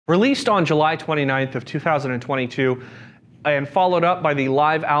Released on July 29th of 2022 and followed up by the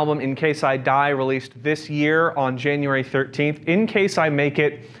live album In Case I Die, released this year on January 13th. In Case I Make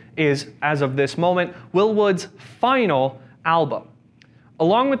It is, as of this moment, Will Wood's final album.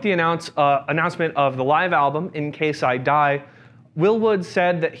 Along with the announcement of the live album, In Case I Die, Will Wood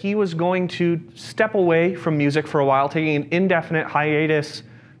said that he was going to step away from music for a while, taking an indefinite hiatus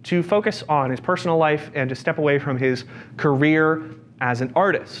to focus on his personal life and to step away from his career as an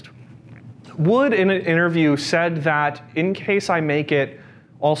artist. Wood, in an interview, said that In Case I Make It,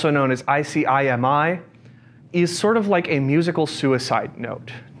 also known as ICIMI, is sort of like a musical suicide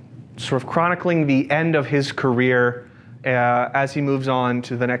note, sort of chronicling the end of his career as he moves on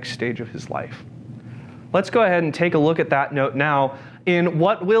to the next stage of his life. Let's go ahead and take a look at that note now in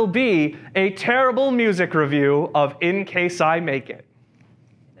what will be a terrible music review of In Case I Make It.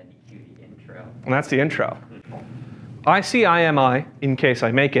 Then you cue the intro. And that's the intro. ICIMI, In Case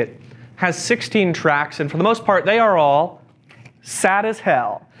I Make It, has 16 tracks, and for the most part, they are all sad as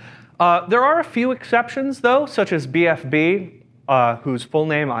hell. There are a few exceptions, though, such as BFB, whose full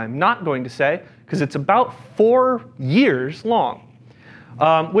name I'm not going to say, because it's about 4 years long.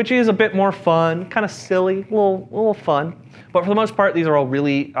 Which is a bit more fun, kind of silly, a little fun. But for the most part, these are all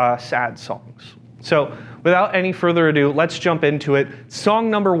really sad songs. So without any further ado, let's jump into it.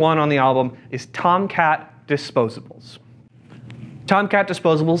 Song number 1 on the album is Tomcat Disposables. Tomcat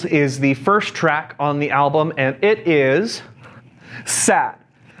Disposables is the first track on the album, and it is sad.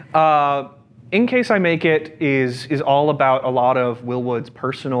 In Case I Make It is all about a lot of Will Wood's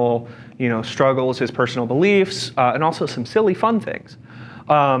personal struggles, his personal beliefs, and also some silly fun things.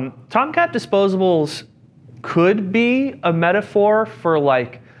 Tomcat Disposables could be a metaphor for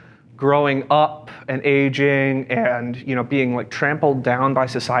like growing up and aging and being like trampled down by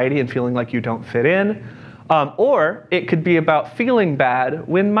society and feeling like you don't fit in. Or it could be about feeling bad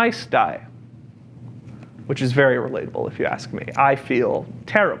when mice die, which is very relatable if you ask me. I feel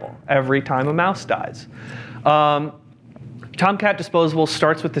terrible every time a mouse dies. Tomcat Disposables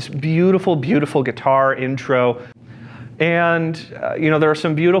starts with this beautiful, beautiful guitar intro. And there are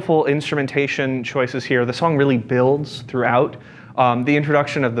some beautiful instrumentation choices here. The song really builds throughout. The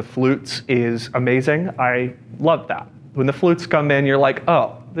introduction of the flutes is amazing. I love that. When the flutes come in, you're like,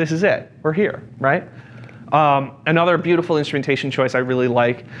 oh, this is it. We're here, right? Another beautiful instrumentation choice I really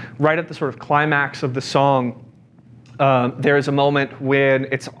like, right at the sort of climax of the song, there is a moment when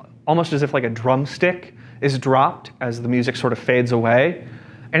it's almost as if like a drumstick is dropped as the music sort of fades away.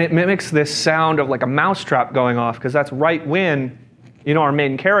 And it mimics this sound of like a mousetrap going off, because that's right when, our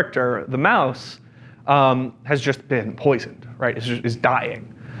main character, the mouse, has just been poisoned, right? Is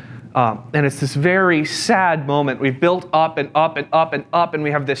dying. And it's this very sad moment. We've built up and up and up and up, and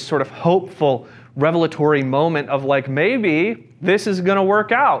we have this sort of hopeful, revelatory moment of like, maybe this is going to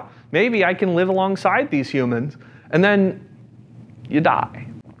work out. Maybe I can live alongside these humans. And then you die.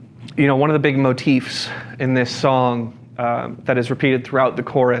 One of the big motifs in this song that is repeated throughout the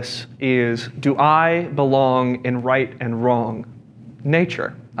chorus is, do I belong in right and wrong?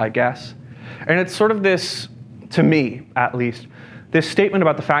 Nature, I guess. And it's sort of this, to me at least, this statement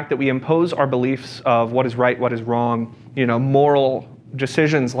about the fact that we impose our beliefs of what is right, what is wrong, moral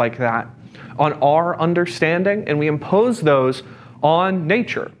decisions like that, on our understanding, and we impose those on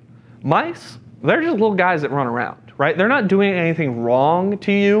nature. Mice, they're just little guys that run around, right? They're not doing anything wrong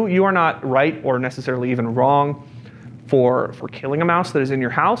to you. You are not right or necessarily even wrong for killing a mouse that is in your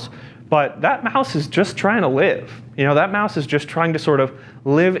house, but that mouse is just trying to live. That mouse is just trying to sort of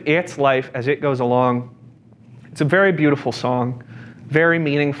live its life as it goes along. It's a very beautiful song, very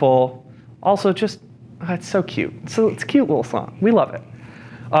meaningful. Also just, it's so cute. So it's a cute little song. We love it.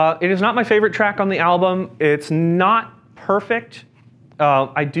 It is not my favorite track on the album. It's not perfect.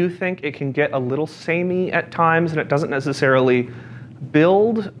 I do think it can get a little samey at times, and it doesn't necessarily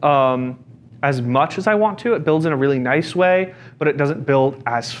build as much as I want to. It builds in a really nice way, but it doesn't build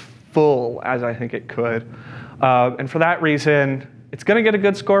as full as I think it could. And for that reason, it's going to get a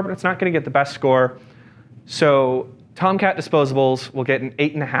good score, but it's not going to get the best score. So Tomcat Disposables will get an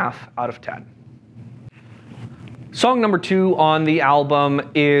 8.5 out of 10. Song number 2 on the album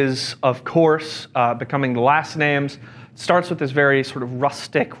is, of course, Becoming the Last Names. Starts with this very sort of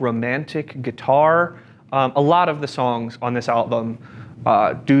rustic, romantic guitar. A lot of the songs on this album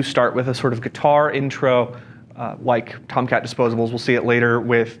do start with a sort of guitar intro, like Tomcat Disposables. We'll see it later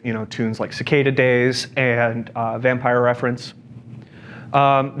with tunes like Cicada Days and Vampire Reference.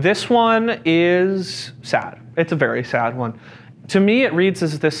 This one is sad. It's a very sad one. To me, it reads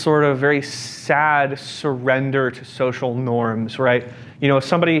as this sort of very sad surrender to social norms, right?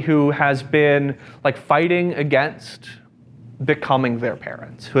 Somebody who has been like fighting against becoming their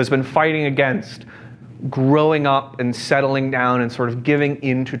parents, who has been fighting against growing up and settling down and sort of giving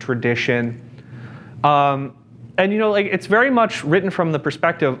into tradition. And like it's very much written from the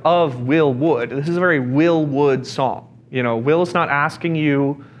perspective of Will Wood. This is a very Will Wood song. Will is not asking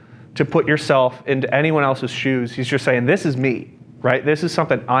you to put yourself into anyone else's shoes. He's just saying, this is me, right? This is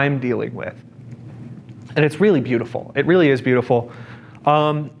something I'm dealing with. And it's really beautiful. It really is beautiful.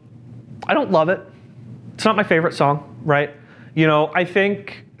 I don't love it. It's not my favorite song, right? I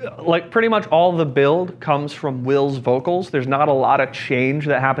think like pretty much all the build comes from Will's vocals. There's not a lot of change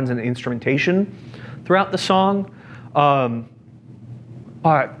that happens in instrumentation throughout the song.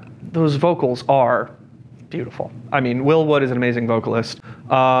 But those vocals are beautiful. I mean, Will Wood is an amazing vocalist.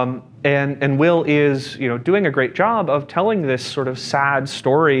 And Will is, doing a great job of telling this sort of sad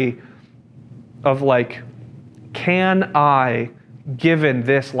story of like, can I, given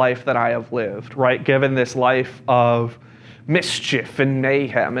this life that I have lived, right? Given this life of mischief and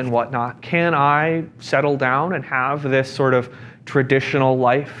mayhem and whatnot, can I settle down and have this sort of traditional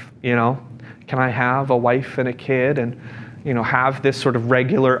life, Can I have a wife and a kid and, have this sort of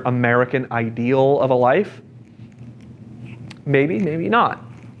regular American ideal of a life? Maybe, maybe not.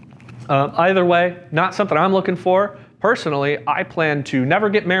 Either way, not something I'm looking for. Personally, I plan to never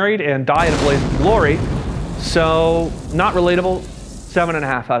get married and die in a blaze of glory. So, not relatable,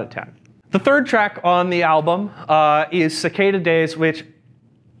 7.5 out of 10. The third track on the album is Cicada Days, which,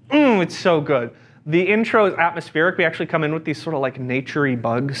 it's so good. The intro is atmospheric. We actually come in with these sort of like nature-y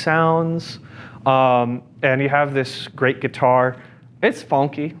bug sounds. And you have this great guitar. It's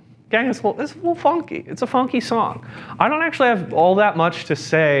funky. Gang, it's a little funky. It's a funky song. I don't actually have all that much to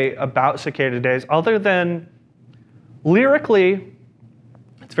say about Cicada Days other than lyrically,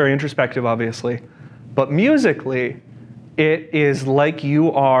 it's very introspective, obviously. But musically, it is like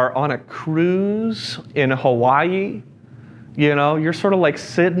you are on a cruise in Hawaii. You're sort of like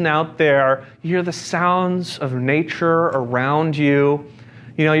sitting out there. You hear the sounds of nature around you.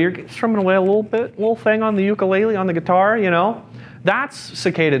 You're strumming away a little thing on the ukulele, on the guitar, That's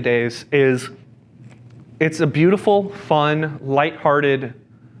Cicada Days. It's a beautiful, fun, lighthearted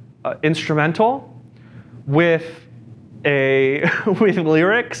instrumental with with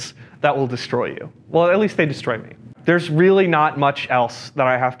lyrics that will destroy you. Well, at least they destroy me. There's really not much else that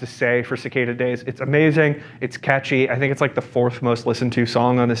I have to say for Cicada Days. It's amazing. It's catchy. I think it's like the 4th most listened to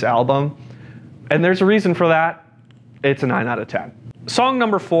song on this album. And there's a reason for that. It's a 9 out of 10. Song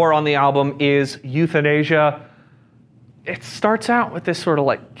number 4 on the album is Euthanasia. It starts out with this sort of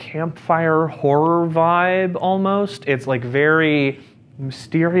like campfire horror vibe almost. It's like very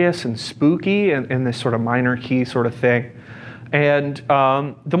mysterious and spooky in this sort of minor key sort of thing. And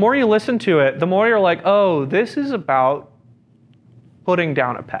the more you listen to it, the more you're like, oh, this is about putting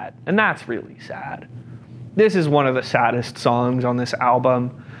down a pet. And that's really sad. This is one of the saddest songs on this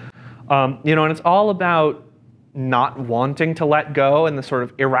album. And it's all about not wanting to let go and the sort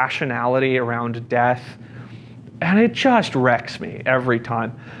of irrationality around death. And it just wrecks me every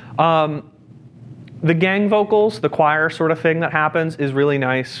time. The gang vocals, the choir sort of thing that happens is really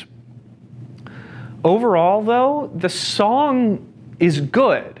nice. Overall, though, the song is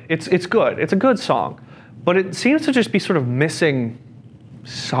good. It's good. It's a good song. But it seems to just be sort of missing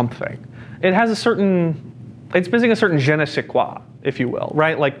something. It has it's missing a certain je ne sais quoi, if you will,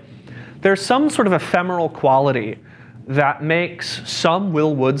 right? Like, there's some sort of ephemeral quality that makes some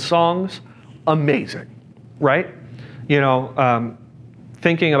Will Wood songs amazing, right?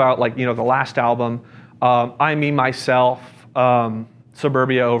 Thinking about like, the last album, I, Me, Myself,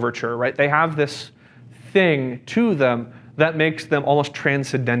 Suburbia Overture, right? They have this thing to them that makes them almost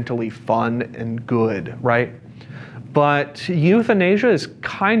transcendentally fun and good, right? But Euthanasia is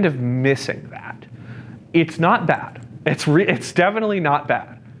kind of missing that. It's not bad. It's definitely not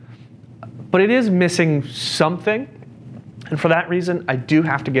bad. But it is missing something. And for that reason, I do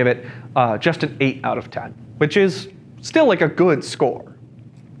have to give it just an 8 out of 10, which is still like a good score.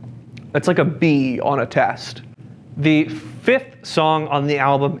 It's like a B on a test. The 5th song on the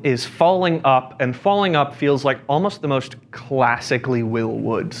album is Falling Up, and Falling Up feels like almost the most classically Will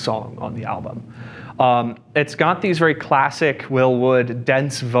Wood song on the album. It's got these very classic Will Wood,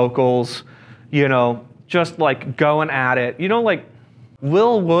 dense vocals, just like going at it. Like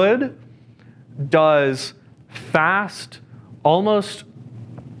Will Wood does fast, almost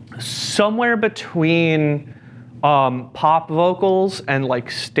somewhere between pop vocals and like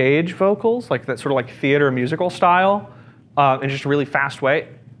stage vocals, like that sort of like theater musical style, in just a really fast way.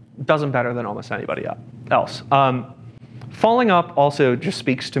 Does them better than almost anybody else. Falling Up also just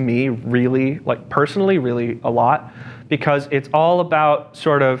speaks to me really, like personally, really a lot, because it's all about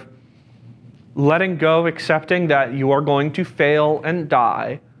sort of letting go, accepting that you are going to fail and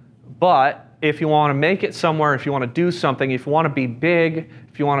die, but if you want to make it somewhere, if you want to do something, if you want to be big,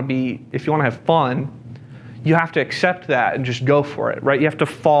 if you want to have fun, you have to accept that and just go for it, right? You have to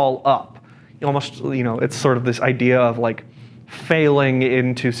fall up. You almost, it's sort of this idea of like failing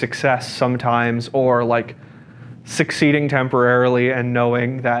into success sometimes, or like succeeding temporarily and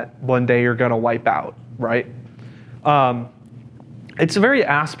knowing that one day you're going to wipe out, right? It's a very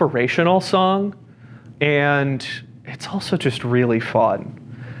aspirational song, and it's also just really fun.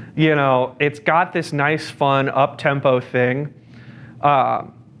 It's got this nice, fun, up-tempo thing.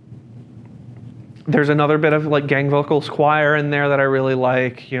 There's another bit of like gang vocals choir in there that I really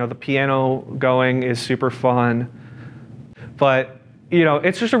like. The piano going is super fun. But,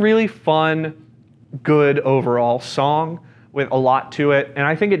 it's just a really fun, good overall song with a lot to it. And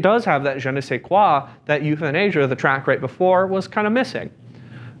I think it does have that je ne sais quoi that Euthanasia, the track right before, was kind of missing.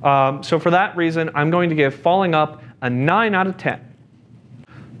 So for that reason, I'm going to give Falling Up a 9 out of 10.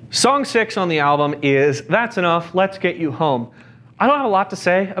 Song 6 on the album is That's Enough, Let's Get You Home. I don't have a lot to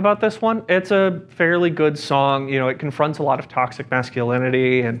say about this one. It's a fairly good song. It confronts a lot of toxic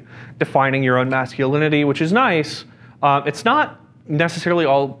masculinity and defining your own masculinity, which is nice. It's not necessarily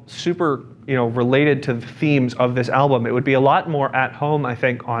all super, related to the themes of this album. It would be a lot more at home, I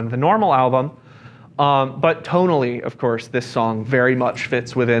think, on the normal album. But tonally, of course, this song very much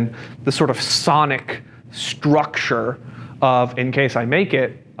fits within the sort of sonic structure of In Case I Make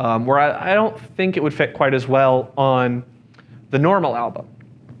It, where I don't think it would fit quite as well on the normal album.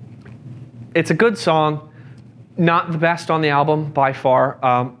 It's a good song, not the best on the album by far.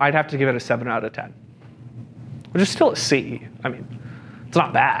 I'd have to give it a 7 out of 10, which is still a C. I mean, it's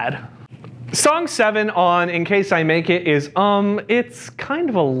not bad. Song 7 on In Case I Make It is, it's kind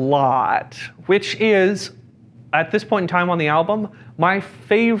of a lot, which is, at this point in time on the album, my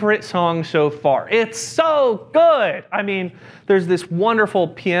favorite song so far. It's so good! I mean, there's this wonderful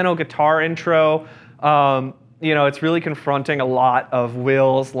piano guitar intro. It's really confronting a lot of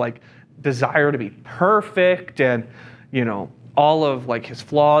Will's like desire to be perfect and, all of like his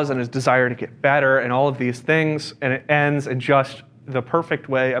flaws and his desire to get better and all of these things. And it ends in just the perfect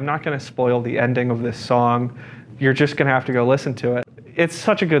way. I'm not going to spoil the ending of this song. You're just going to have to go listen to it. It's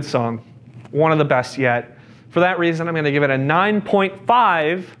such a good song. One of the best yet. For that reason, I'm going to give it a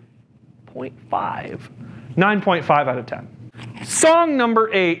 9.5 out of 10. Song number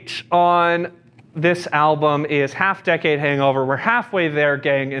 8 on this album is Half Decade Hangover. We're halfway there,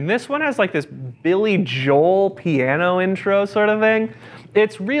 gang. And this one has like this Billy Joel piano intro sort of thing.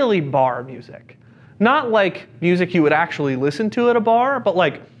 It's really bar music. Not like music you would actually listen to at a bar, but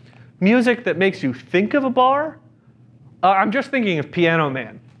like music that makes you think of a bar. I'm just thinking of Piano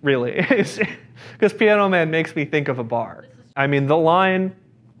Man, really. Because Piano Man makes me think of a bar. I mean, the line,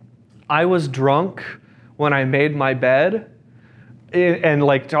 I was drunk when I made my bed, and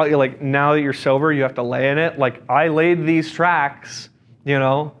like now that you're sober, you have to lay in it. Like, I laid these tracks,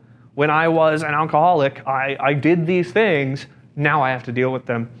 when I was an alcoholic, I did these things. Now I have to deal with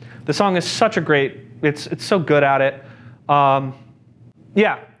them. The song is such a great, it's so good at it.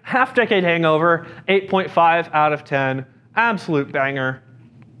 Yeah, Half Decade Hangover, 8.5 out of 10. Absolute banger.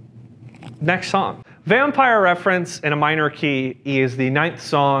 Next song. Vampire Reference in a Minor Key is the 9th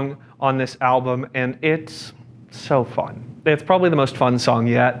song on this album, and it's so fun. It's probably the most fun song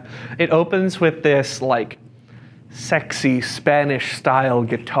yet. It opens with this like sexy Spanish style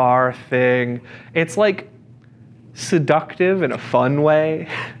guitar thing. It's like seductive in a fun way,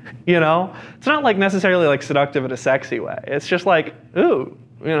 It's not like necessarily like seductive in a sexy way. It's just like, ooh,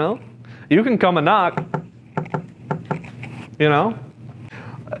 you can come and knock,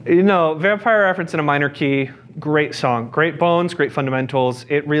 Vampire Reference in a Minor Key, great song, great bones, great fundamentals.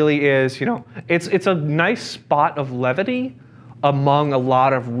 It really is, it's a nice spot of levity among a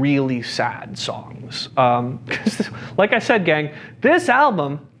lot of really sad songs. Like I said, gang, this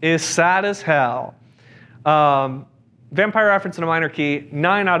album is sad as hell. Vampire Reference in a Minor Key,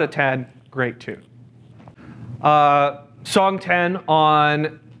 9 out of 10, great tune. Song 10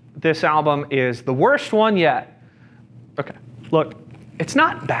 on this album is the worst one yet. Okay, look, it's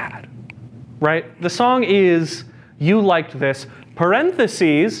not bad, right? The song is You Liked This,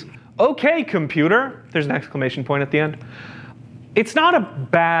 parentheses, okay, computer. There's an exclamation point at the end. It's not a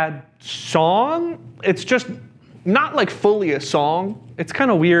bad song. It's just not like fully a song. It's kind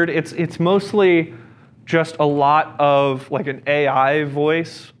of weird. It's mostly just a lot of like an AI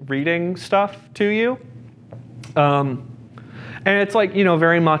voice reading stuff to you. And it's like,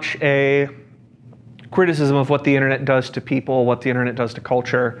 very much a criticism of what the internet does to people, what the internet does to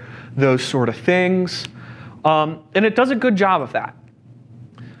culture, those sort of things. And it does a good job of that.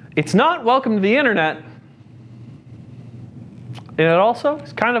 It's not Welcome to the Internet. And it also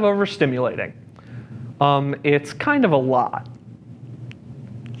is kind of overstimulating. It's kind of a lot.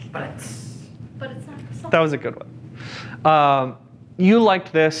 But it's not the song. That was a good one. You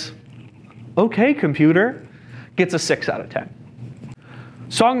liked this. Okay, computer. Gets a 6 out of 10.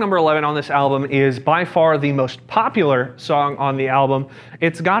 Song number 11 on this album is by far the most popular song on the album.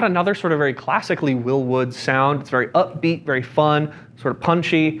 It's got another sort of very classically Will Woods sound. It's very upbeat, very fun, sort of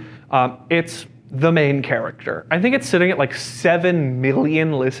punchy. It's The Main Character. I think it's sitting at like 7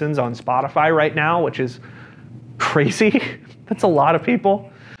 million listens on Spotify right now, which is crazy. That's a lot of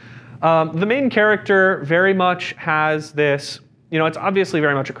people. The Main Character very much has this, it's obviously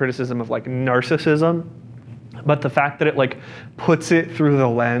very much a criticism of like narcissism. But the fact that it like puts it through the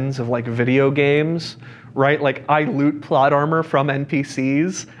lens of like video games, right? Like I loot plot armor from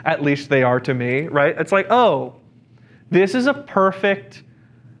NPCs, at least they are to me, right? It's like, oh, this is a perfect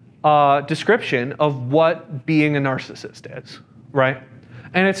description of what being a narcissist is, right?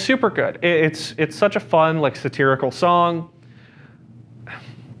 And it's super good. It's such a fun like satirical song.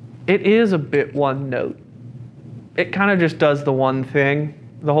 It is a bit one note. It kind of just does the one thing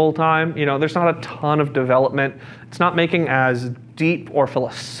the whole time. There's not a ton of development. It's not making as deep or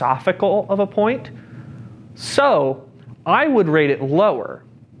philosophical of a point. So I would rate it lower.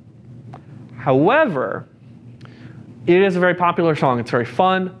 However, it is a very popular song. It's very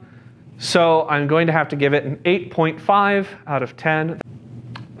fun. So I'm going to have to give it an 8.5 out of 10.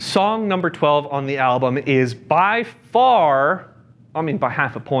 Song number 12 on the album is by far, by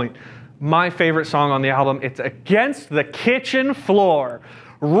half a point, my favorite song on the album. It's Against the Kitchen Floor.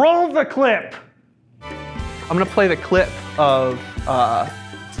 Roll the clip. I'm going to play the clip of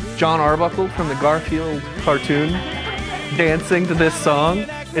John Arbuckle from the Garfield cartoon dancing to this song.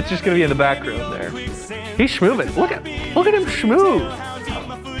 It's just going to be in the background there. He's schmoovin'. Look at him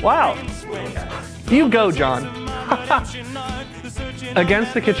schmoove. Wow. You go, John.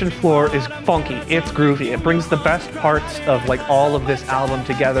 Against the Kitchen Floor is funky. It's groovy. It brings the best parts of like all of this album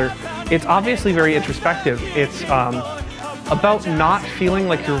together. It's obviously very introspective. It's about not feeling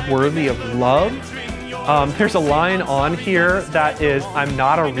like you're worthy of love. There's a line on here that is, I'm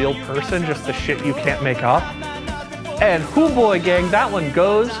not a real person, just the shit you can't make up. And hoo boy gang, that one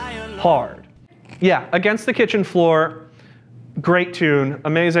goes hard. Yeah, Against the Kitchen Floor, great tune,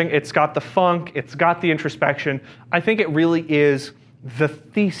 amazing. It's got the funk, it's got the introspection. I think it really is the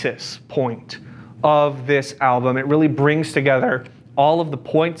thesis point of this album. It really brings together all of the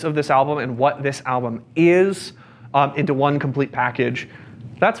points of this album and what this album is into one complete package.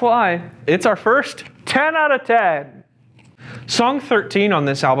 That's why it's our first 10 out of 10. Song 13 on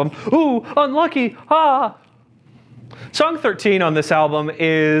this album, ooh, unlucky, ah. Song 13 on this album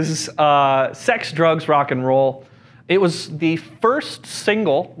is Sex, Drugs, Rock and Roll. It was the first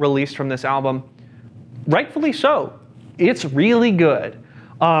single released from this album, rightfully so. It's really good.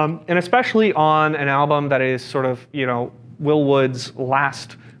 And especially on an album that is sort of, Will Woods'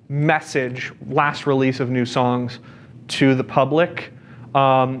 last message, last release of new songs to the public,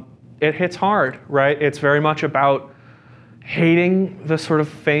 it hits hard, right? It's very much about hating the sort of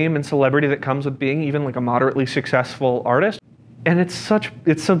fame and celebrity that comes with being even like a moderately successful artist. And it's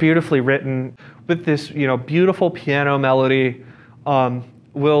so beautifully written with this, beautiful piano melody,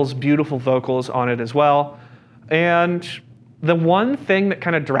 Will's beautiful vocals on it as well. And the one thing that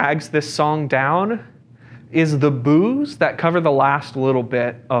kind of drags this song down is the boos that cover the last little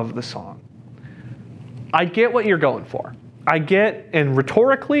bit of the song. I get what you're going for. I get, and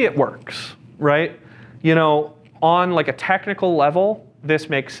rhetorically it works, right? On like a technical level, this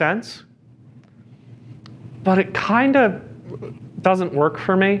makes sense. But it kind of doesn't work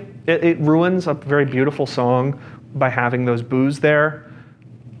for me. It ruins a very beautiful song by having those boos there.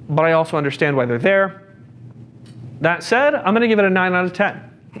 But I also understand why they're there. That said, I'm going to give it a 9 out of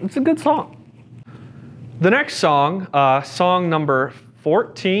 10. It's a good song. The next song, song number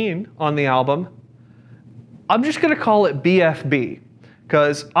 14 on the album, I'm just going to call it BFB,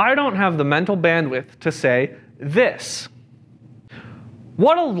 because I don't have the mental bandwidth to say this.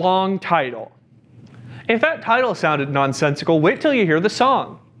 What a long title. If that title sounded nonsensical, wait till you hear the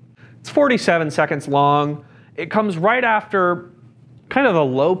song. It's 47 seconds long. It comes right after kind of the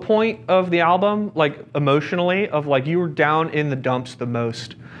low point of the album, like emotionally, of like you were down in the dumps the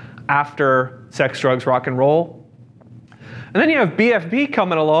most after Sex, Drugs, Rock and Roll. And then you have BFB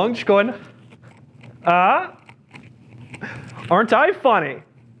coming along, just going, aren't I funny?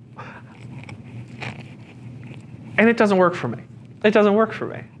 And it doesn't work for me. It doesn't work for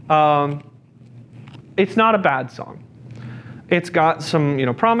me. It's not a bad song. It's got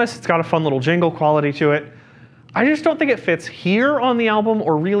some, promise. It's got a fun little jingle quality to it. I just don't think it fits here on the album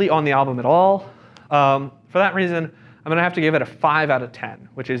or really on the album at all. For that reason, I'm going to have to give it a 5 out of 10,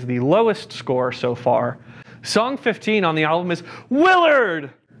 which is the lowest score so far. Song 15 on the album is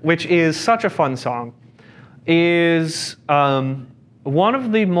Willard, which is such a fun song. Is one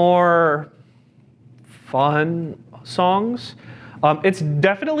of the more fun songs. It's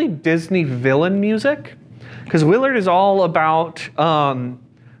definitely Disney villain music, because Willard is all about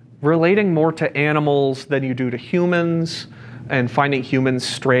relating more to animals than you do to humans, and finding humans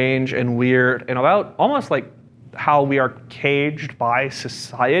strange and weird, and about almost like how we are caged by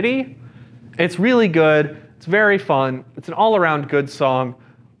society. It's really good. It's very fun. It's an all-around good song.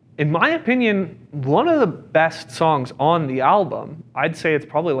 In my opinion, one of the best songs on the album. I'd say it's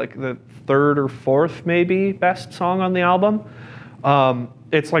probably like the 3rd or 4th maybe best song on the album.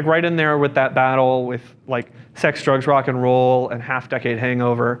 It's like right in there with that battle with like Sex, Drugs, Rock and Roll and Half Decade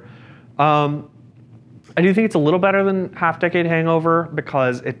Hangover. I do think it's a little better than Half Decade Hangover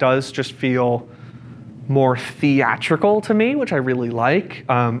because it does just feel more theatrical to me, which I really like.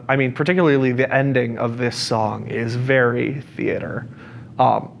 I mean, particularly the ending of this song is very theater.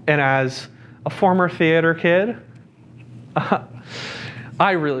 And as a former theater kid,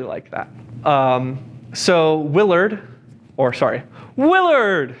 I really like that. So Willard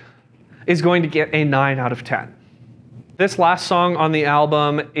is going to get a 9 out of 10. This last song on the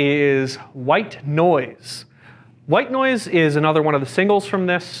album is White Noise. White Noise is another one of the singles from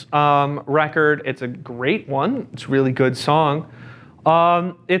this record. It's a great one. It's a really good song.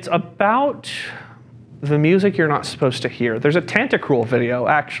 It's about the music you're not supposed to hear. There's a Tantacruel video,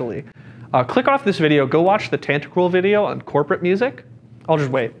 actually. Click off this video, go watch the Tantacruel video on corporate music. I'll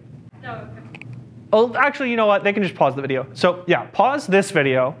just wait. No, okay. Oh, actually, you know what? They can just pause the video. So yeah, pause this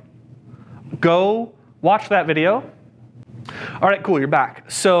video, go watch that video. All right, cool, you're back.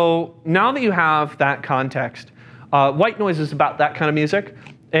 So now that you have that context, White Noise is about that kind of music,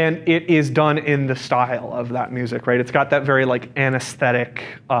 and it is done in the style of that music, right? It's got that very like anesthetic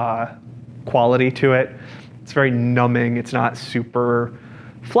quality to it. It's very numbing. It's not super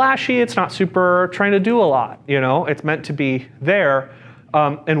flashy. It's not super trying to do a lot, you know? It's meant to be there.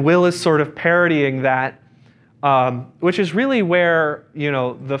 And Will is sort of parodying that, which is really where, you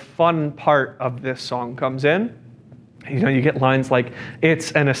know, the fun part of this song comes in. You know, you get lines like,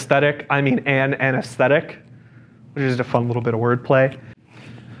 it's an aesthetic, I mean an anesthetic, which is a fun little bit of wordplay.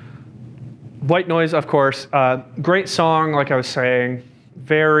 White Noise, of course, great song, like I was saying,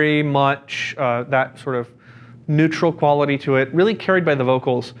 very much that sort of neutral quality to it, really carried by the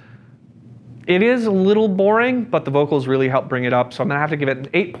vocals. It is a little boring, but the vocals really help bring it up, so I'm gonna have to give it an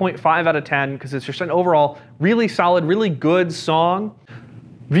 8.5 out of 10, because it's just an overall really solid, really good song.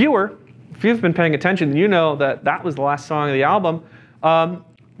 Viewer, if you've been paying attention, you know that that was the last song of the album.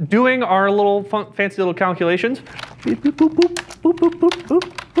 Doing our little fancy little calculations.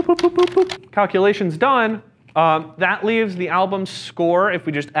 Calculations done. That leaves the album score, if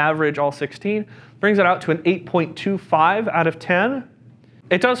we just average all 16, brings it out to an 8.25 out of 10.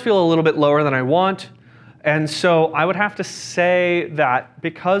 It does feel a little bit lower than I want. And so I would have to say that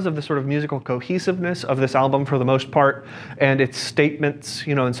because of the sort of musical cohesiveness of this album for the most part, and its statements,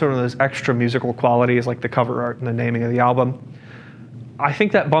 you know, and sort of those extra musical qualities like the cover art and the naming of the album, I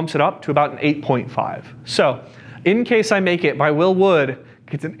think that bumps it up to about an 8.5. So, In Case I Make It by Will Wood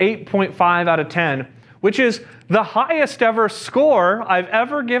gets an 8.5 out of 10, which is the highest ever score I've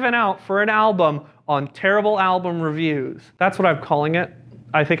ever given out for an album on Terrible Album Reviews. That's what I'm calling it.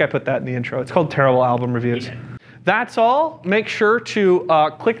 I think I put that in the intro. It's called Terrible Album Reviews. Yeah. That's all. Make sure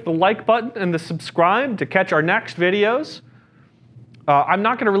to click the like button and the subscribe to catch our next videos. I'm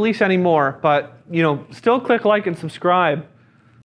not going to release any more, but you know, still click like and subscribe.